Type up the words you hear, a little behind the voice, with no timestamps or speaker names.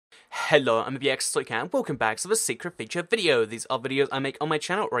Hello, I'm and welcome back to the secret feature video. These are videos I make on my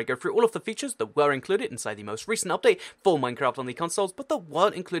channel where I go through all of the features that were included inside the most recent update for Minecraft on the consoles, but that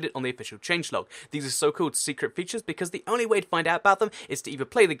weren't included on the official changelog. These are so-called secret features because the only way to find out about them is to either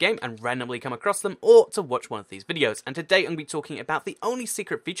play the game and randomly come across them, or to watch one of these videos. And today I'm going to be talking about the only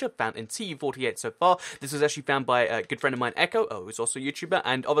secret feature found in TU48 so far. This was actually found by a good friend of mine, Echo, who's also a YouTuber,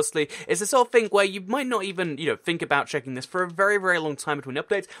 and obviously it's the sort of thing where you might not even, think about checking this for a very, very long time between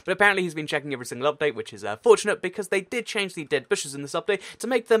updates, but apparently he's been checking every single update, which is fortunate because they did change the dead bushes in this update to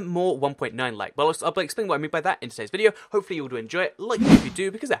make them more 1.9 like. But I'll explain what I mean by that in today's video. Hopefully you'll do enjoy it, like if you do,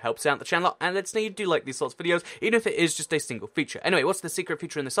 because it helps out the channel, and let's know you do like these sorts of videos, even if it is just a single feature. Anyway, what's the secret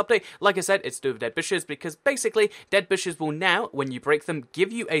feature in this update? Like I said, it's to do with dead bushes, because basically, dead bushes will now, when you break them,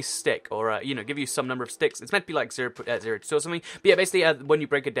 give you a stick, or, give you some number of sticks. It's meant to be like 0 to 2 or something, but yeah, basically, when you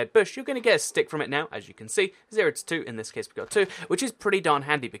break a dead bush, you're going to get a stick from it now, as you can see, 0 to 2, in this case we got 2, which is pretty darn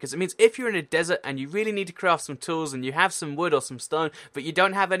handy, because it means if you're in a desert and you really need to craft some tools and you have some wood or some stone, but you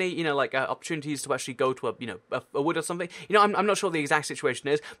don't have any, opportunities to actually go to a wood or something, I'm not sure what the exact situation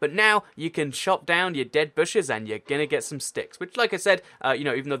is, but now you can chop down your dead bushes and you're gonna get some sticks, which, like I said,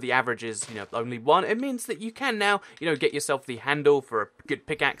 even though the average is, only 1, it means that you can now, get yourself the handle for a good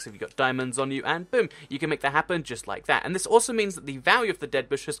pickaxe if you've got diamonds on you, and boom, you can make that happen just like that. And this also means that the value of the dead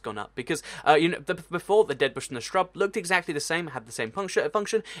bush has gone up, because, before, the dead bush and the shrub looked exactly the same, had the same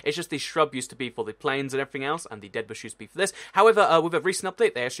function, it's just the shrub used to be for the plains and everything else, and the dead bush used to be for this. However, with a recent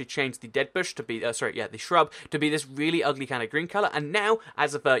update, they actually changed the dead bush to be, the shrub, to be this really ugly kind of green color, and now,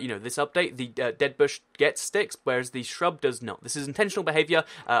 as of, this update, the dead bush gets sticks, whereas the shrub does not. This is intentional behavior.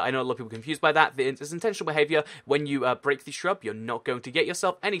 I know a lot of people are confused by that. It's intentional behavior. When you break the shrub, you're not going to get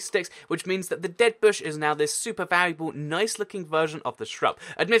yourself any sticks, which means that the dead bush is now this super valuable, nice-looking version of the shrub.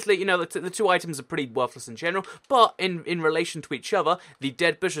 Admittedly, the two items are pretty worthless in general, but in relation to each other, the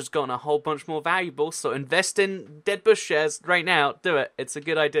dead bush has gotten a whole bunch more valuable, so invest in dead bush shares right now. Do it. It's a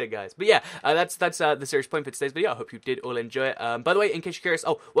good idea, guys. But yeah, that's the serious point for today's video. I hope you did all enjoy it. By the way, in case you're curious,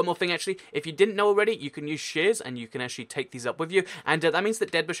 one more thing actually, if you didn't know already, you can use shears and you can actually take these up with you, and that means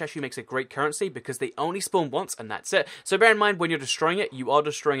that dead bush actually makes a great currency because they only spawn once and that's it. So bear in mind, when you're destroying it, you are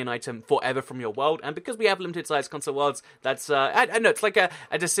destroying an item forever from your world, and because we have limited size console worlds, that's I know it's like a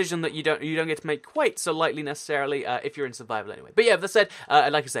decision that you don't get to make quite so lightly necessarily if you're in survival anyway. But yeah, that said,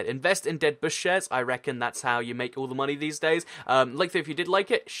 like I said, invest in dead bush shares. I reckon that's how you make all the money these days. Like if you did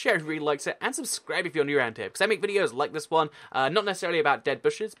like it, share if you really likes it, and subscribe if you're new around here, because I make videos like this one, not necessarily about dead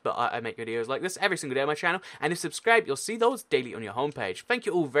bushes, but I make videos like this every single day on my channel, and if you subscribe, you'll see those daily on your homepage. Thank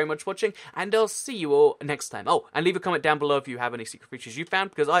you all very much for watching, and I'll see you all next time. Oh, and leave a comment down below if you have any secret features you found,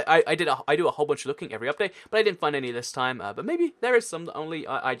 because I do a whole bunch of looking every update, but I didn't find any this time, but maybe there is some that only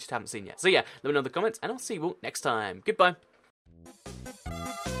I just haven't seen yet. So yeah, let me know in the comments, and I'll see you all next time. Goodbye.